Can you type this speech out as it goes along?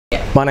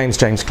My name's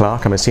James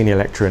Clark. I'm a senior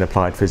lecturer in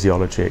applied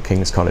physiology at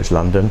King's College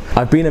London.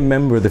 I've been a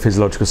member of the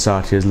Physiological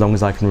Society as long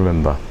as I can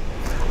remember.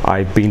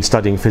 I've been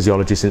studying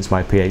physiology since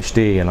my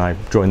PhD, and I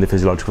joined the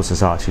Physiological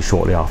Society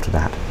shortly after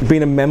that.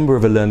 Being a member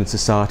of a learned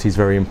society is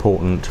very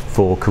important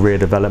for career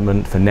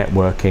development, for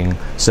networking,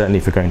 certainly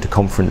for going to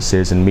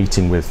conferences and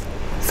meeting with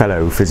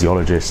fellow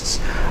physiologists,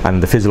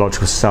 and the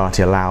Physiological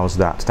Society allows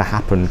that to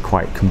happen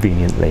quite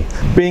conveniently.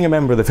 Being a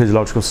member of the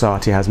Physiological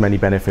Society has many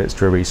benefits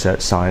to a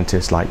research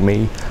scientist like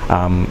me.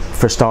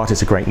 For a start,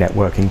 it's a great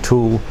networking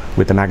tool.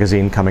 With the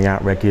magazine coming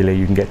out regularly,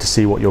 you can get to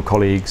see what your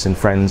colleagues and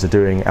friends are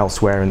doing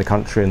elsewhere in the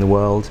country and the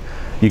world.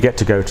 You get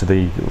to go to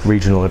the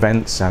regional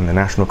events and the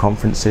national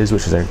conferences,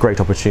 which is a great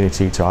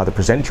opportunity to either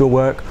present your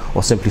work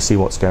or simply see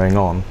what's going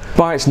on.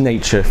 By its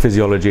nature,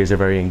 physiology is a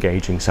very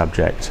engaging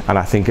subject, and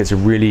I think it's a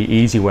really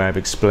easy way of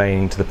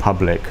explaining to the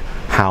public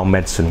how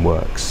medicine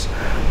works.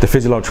 The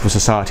Physiological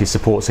Society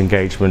supports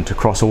engagement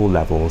across all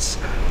levels,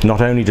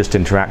 not only just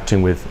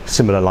interacting with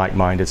similar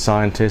like-minded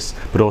scientists,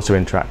 but also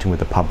interacting with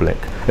the public.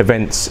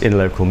 Events in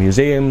local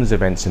museums,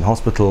 events in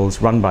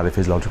hospitals run by the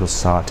Physiological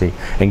Society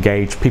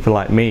engage people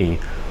like me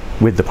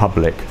with the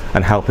public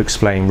and help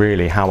explain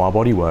really how our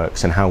body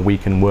works and how we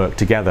can work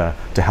together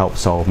to help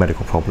solve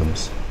medical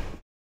problems.